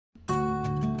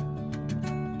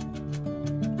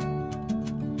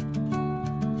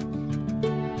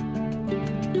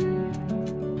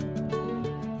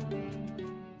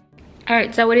All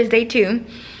right, so it is day 2.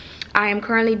 I am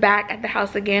currently back at the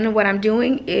house again. What I'm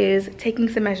doing is taking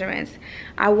some measurements.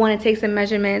 I want to take some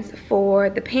measurements for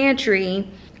the pantry.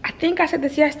 I think I said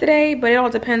this yesterday, but it all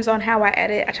depends on how I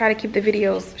edit. I try to keep the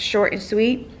videos short and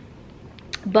sweet.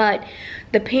 But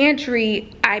the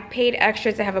pantry, I paid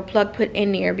extra to have a plug put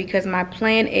in there because my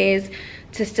plan is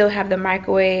to still have the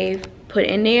microwave put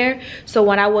in there. So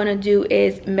what I want to do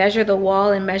is measure the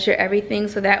wall and measure everything,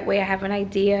 so that way I have an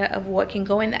idea of what can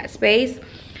go in that space.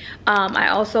 I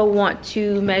also want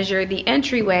to measure the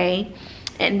entryway,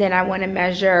 and then I want to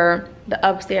measure the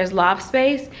upstairs loft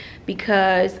space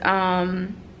because I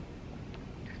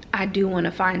do want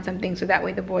to find something so that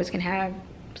way the boys can have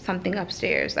something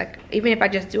upstairs. Like, even if I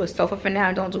just do a sofa for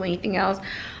now, don't do anything else,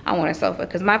 I want a sofa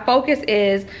because my focus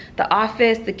is the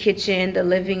office, the kitchen, the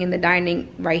living, and the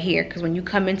dining right here. Because when you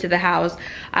come into the house,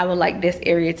 I would like this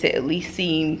area to at least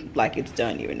seem like it's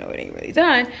done, even though it ain't really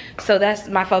done. So that's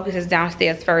my focus, is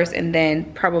downstairs first, and then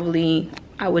probably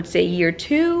I would say year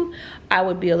 2 I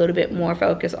would be a little bit more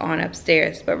focused on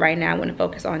upstairs, but right now I want to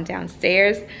focus on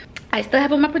downstairs. I still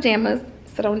have on my pajamas,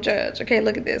 so don't judge. Okay,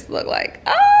 look at this, look like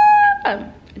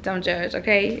don't judge.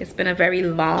 Okay, it's been a very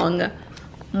long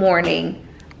morning,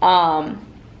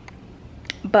 but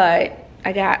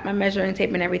I got my measuring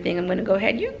tape and everything. I'm gonna go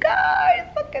ahead, you guys,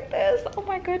 look at this. Oh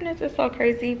my goodness, it's so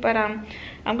crazy. But I'm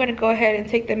gonna go ahead and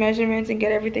take the measurements and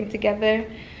get everything together.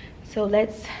 So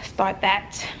let's start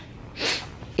that.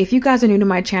 If you guys are new to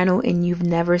my channel and you've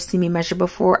never seen me measure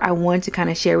before, I want to kind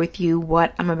of share with you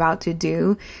what I'm about to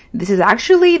do. This is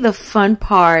actually the fun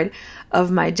part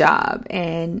of my job,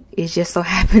 and it just so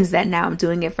happens that now I'm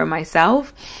doing it for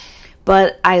myself.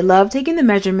 But I love taking the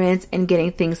measurements and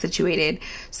getting things situated.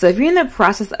 So if you're in the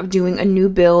process of doing a new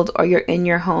build or you're in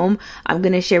your home, I'm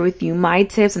going to share with you my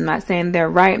tips. I'm not saying they're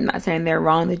right, I'm not saying they're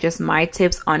wrong. They're just my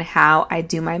tips on how I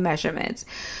do my measurements.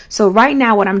 So right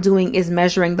now what I'm doing is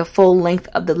measuring the full length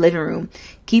of the living room.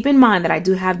 Keep in mind that I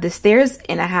do have the stairs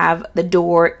and I have the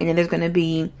door, and then there's going to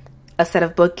be a set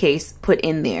of bookcase put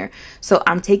in there. So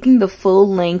I'm taking the full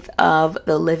length of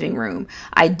the living room.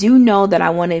 I do know that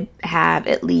I want to have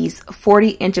at least 40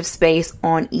 inch of space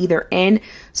on either end.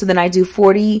 So then I do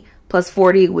 40 plus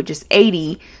 40, which is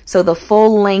 80. So the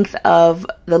full length of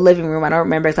the living room, I don't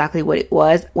remember exactly what it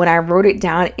was. When I wrote it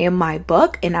down in my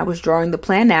book and I was drawing the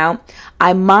plan out,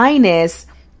 I minus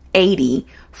 80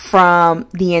 from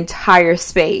the entire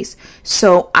space.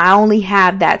 So I only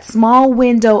have that small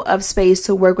window of space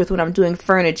to work with when I'm doing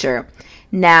furniture.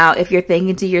 Now, if you're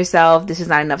thinking to yourself, this is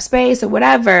not enough space or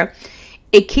whatever,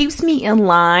 it keeps me in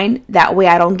line. That way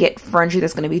I don't get furniture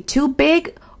that's going to be too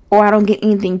big, or I don't get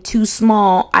anything too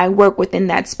small. I work within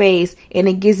that space, and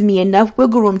it gives me enough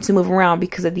wiggle room to move around,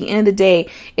 because at the end of the day,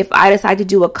 if I decide to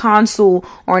do a console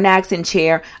or an accent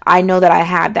chair, I know that I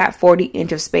have that 40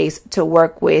 inch of space to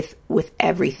work with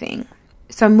everything.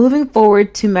 So I'm moving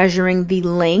forward to measuring the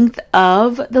length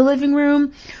of the living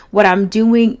room. What I'm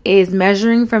doing is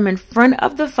measuring from in front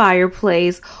of the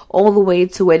fireplace all the way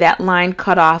to where that line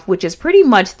cut off, which is pretty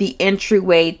much the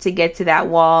entryway to get to that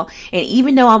wall. And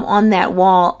even though I'm on that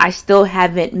wall, I still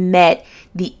haven't met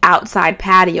the outside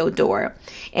patio door.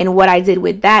 And what I did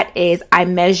with that is I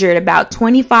measured about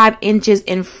 25 inches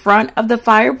in front of the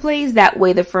fireplace. That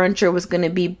way the furniture was going to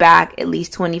be back at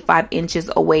least 25 inches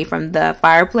away from the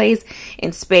fireplace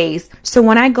in space. So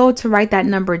when I go to write that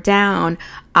number down,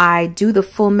 I do the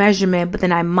full measurement, but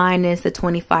then I minus the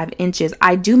 25 inches.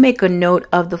 I do make a note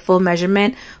of the full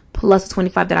measurement plus the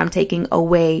 25 that I'm taking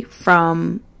away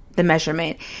from the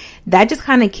measurement. That just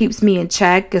kind of keeps me in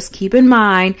check. Just keep in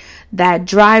mind that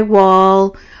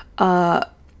drywall,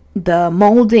 the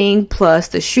molding plus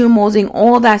the shoe molding,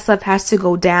 all that stuff has to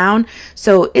go down.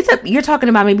 So you're talking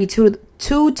about maybe two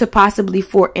to possibly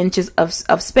 4 inches of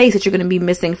space that you're going to be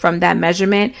missing from that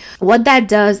measurement. What that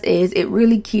does is it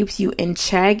really keeps you in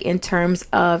check in terms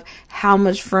of how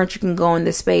much furniture can go in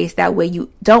the space. That way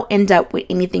you don't end up with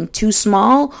anything too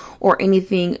small or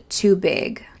anything too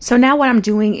big. So now what I'm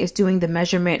doing is doing the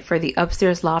measurement for the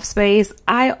upstairs loft space.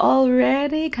 I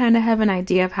already kind of have an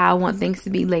idea of how I want things to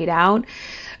be laid out.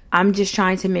 I'm just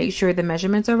trying to make sure the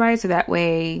measurements are right, so that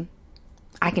way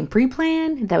I can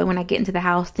pre-plan. That way when I get into the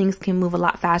house, things can move a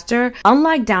lot faster.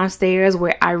 Unlike downstairs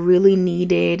where I really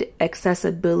needed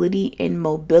accessibility and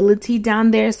mobility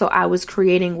down there, so I was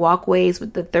creating walkways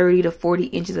with the 30 to 40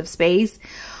 inches of space.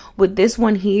 With this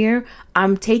one here,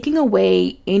 I'm taking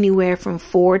away anywhere from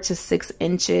 4 to 6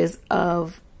 inches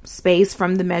of space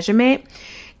from the measurement,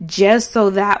 just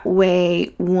so that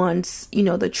way once, you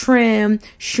know, the trim,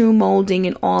 shoe molding,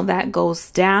 and all that goes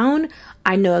down,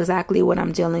 I know exactly what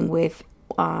I'm dealing with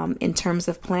in terms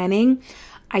of planning.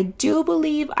 I do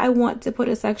believe I want to put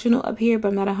a sectional up here, but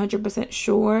I'm not 100%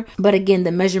 sure. But again,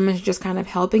 the measurements are just kind of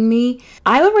helping me.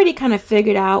 I already kind of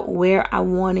figured out where I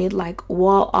wanted like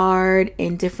wall art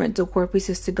and different decor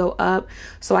pieces to go up.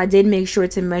 So I did make sure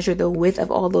to measure the width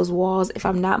of all those walls. If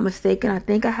I'm not mistaken, I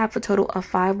think I have a total of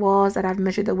 5 walls that I've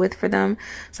measured the width for them.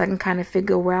 So I can kind of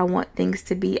figure where I want things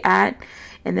to be at.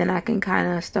 And then I can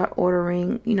kind of start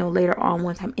ordering, you know, later on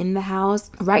once I'm in the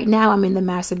house. Right now, I'm in the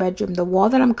master bedroom. The wall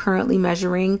that I'm currently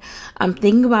measuring, I'm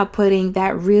thinking about putting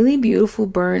that really beautiful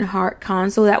Bernhardt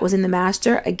console that was in the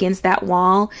master against that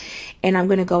wall. And I'm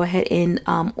going to go ahead and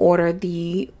order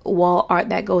the wall art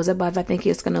that goes above. I think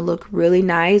it's going to look really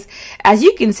nice. As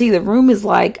you can see, the room is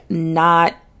like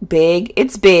not big.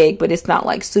 It's big, but it's not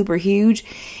like super huge.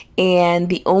 And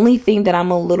the only thing that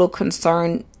I'm a little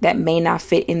concerned that may not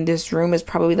fit in this room is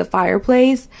probably the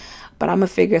fireplace, but I'm gonna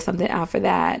figure something out for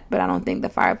that. But I don't think the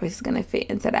fireplace is gonna fit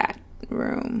into that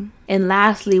room. And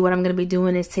lastly, what I'm gonna be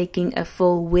doing is taking a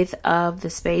full width of the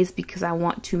space because I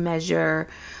want to measure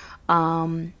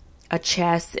a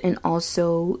chest and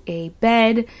also a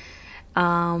bed.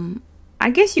 I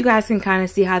guess you guys can kind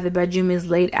of see how the bedroom is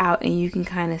laid out and you can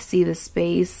kind of see the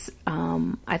space.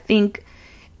 I think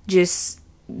just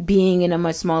being in a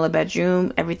much smaller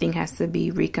bedroom, everything has to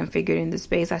be reconfigured in the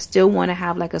space. I still want to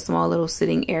have like a small little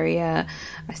sitting area.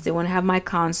 I still want to have my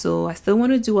console. I still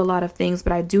want to do a lot of things,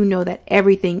 but I do know that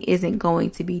everything isn't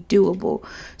going to be doable.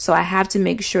 So I have to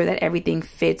make sure that everything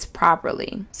fits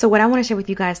properly. So what I want to share with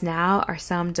you guys now are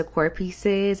some decor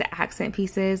pieces, accent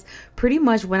pieces. Pretty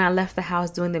much when I left the house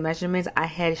doing the measurements, I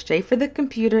headed straight for the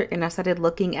computer and I started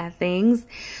looking at things.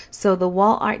 So the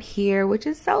wall art here, which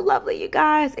is so lovely, you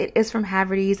guys, it is from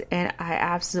Haverty's and I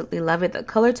absolutely love it. The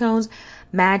color tones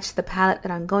match the palette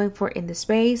that I'm going for in the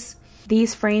space.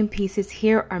 These frame pieces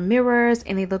here are mirrors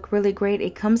and they look really great.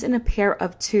 It comes in a pair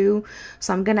of 2,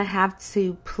 so I'm gonna have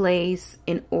to place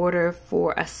an order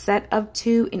for a set of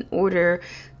 2 in order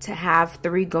to have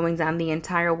 3 going down the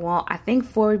entire wall. I think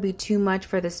 4 would be too much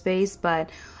for the space, but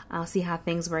I'll see how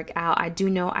things work out. I do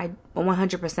know I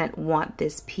 100% want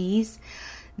this piece.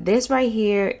 This right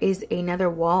here is another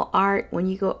wall art. When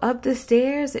you go up the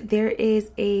stairs, there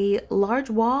is a large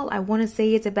wall. I want to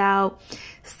say it's about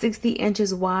 60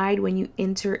 inches wide when you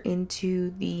enter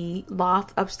into the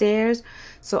loft upstairs.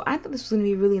 So I thought this was going to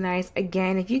be really nice.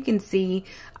 Again, if you can see,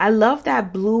 I love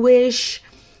that bluish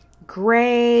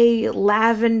gray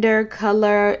lavender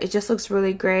color. It just looks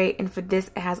really great. And for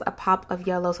this, it has a pop of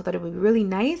yellow, so I thought it would be really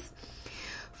nice.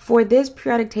 For this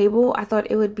periodic table, I thought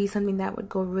it would be something that would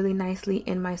go really nicely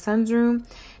in my son's room.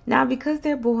 Now, because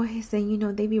they're boys and, you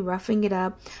know, they be roughing it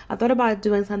up, I thought about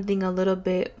doing something a little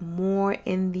bit more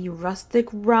in the rustic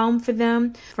realm for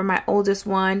them. For my oldest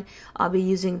one, I'll be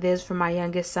using this. For my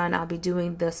youngest son, I'll be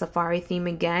doing the safari theme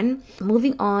again.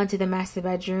 Moving on to the master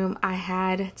bedroom, I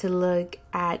had to look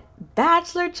at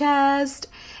bachelor chest,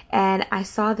 and I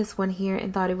saw this one here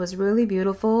and thought it was really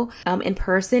beautiful. In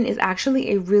person, it's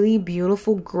actually a really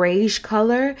beautiful grayish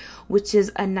color, which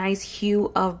is a nice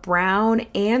hue of brown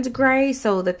and gray.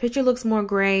 So the picture looks more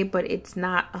gray, but it's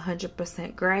not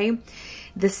 100% gray.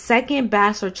 The second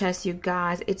bachelor chest, you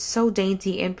guys, it's so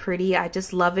dainty and pretty. I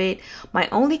just love it. My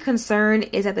only concern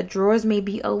is that the drawers may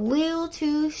be a little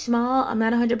too small. I'm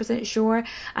not 100% sure.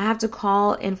 I have to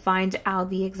call and find out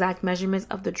the exact measurements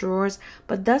of the drawers,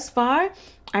 but thus far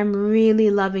I'm really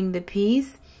loving the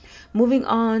piece. Moving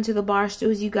on to the bar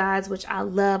stools, you guys, which I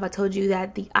love. I told you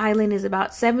that the island is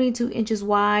about 72 inches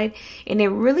wide, and it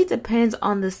really depends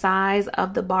on the size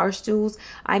of the bar stools.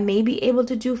 I may be able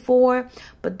to do 4,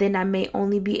 but then I may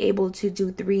only be able to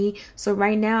do 3. So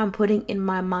right now I'm putting in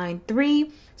my mind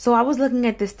 3. So I was looking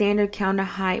at the standard counter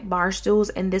height bar stools,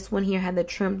 and this one here had the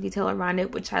trim detail around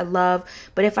it, which I love.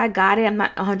 But if I got it, I'm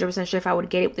not 100% sure if I would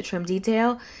get it with the trim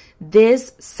detail.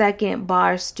 This second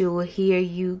bar stool here,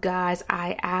 you guys,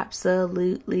 I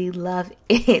absolutely love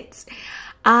it.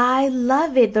 I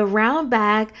love it. The round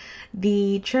back,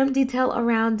 the trim detail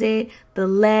around it, the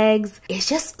legs, it's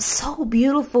just so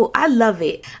beautiful. I love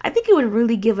it. I think it would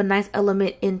really give a nice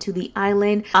element into the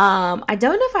island. I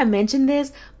don't know if I mentioned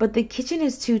this, but the kitchen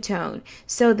is two-tone.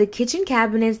 So the kitchen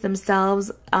cabinets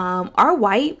themselves are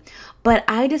white, but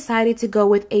I decided to go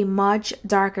with a much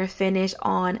darker finish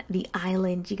on the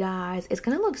island, you guys. It's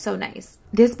gonna look so nice.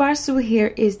 This bar stool here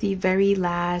is the very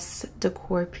last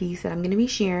decor piece that I'm gonna be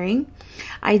sharing.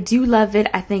 I do love it.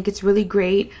 I think it's really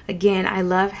great. Again, I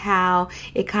love how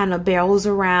it kind of barrels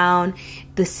around.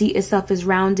 The seat itself is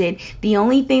rounded. The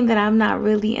only thing that I'm not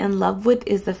really in love with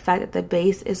is the fact that the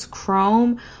base is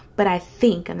chrome. But I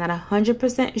think, I'm not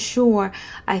 100% sure,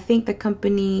 I think the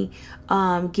company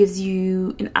gives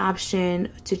you an option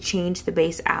to change the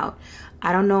base out.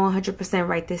 I don't know 100%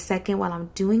 right this second while I'm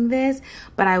doing this,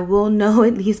 but I will know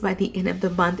at least by the end of the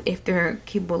month if they're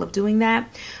capable of doing that.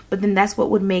 But then that's what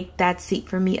would make that seat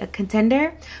for me a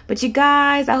contender. But you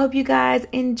guys, I hope you guys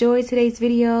enjoyed today's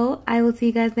video. I will see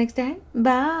you guys next time.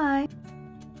 Bye.